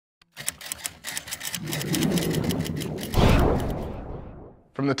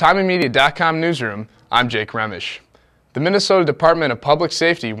From the TimingMedia.com newsroom, I'm Jake Remish. The Minnesota Department of Public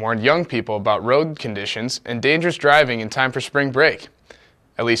Safety warned young people about road conditions and dangerous driving in time for spring break.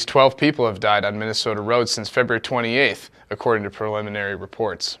 At least 12 people have died on Minnesota roads since February 28th, according to preliminary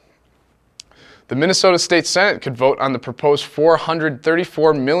reports. The Minnesota State Senate could vote on the proposed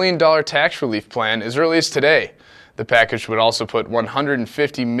 $434 million tax relief plan as early as today. The package would also put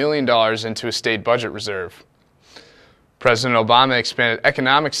 $150 million into a state budget reserve. President Obama expanded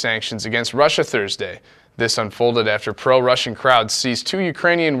economic sanctions against Russia Thursday. This unfolded after pro-Russian crowds seized 2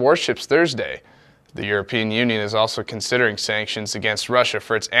 Ukrainian warships Thursday. The European Union is also considering sanctions against Russia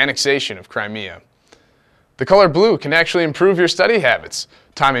for its annexation of Crimea. The color blue can actually improve your study habits.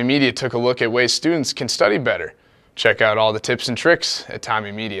 Timing Media took a look at ways students can study better. Check out all the tips and tricks at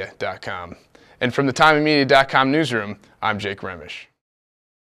TimingMedia.com. And from the TimingMedia.com newsroom, I'm Jake Remish.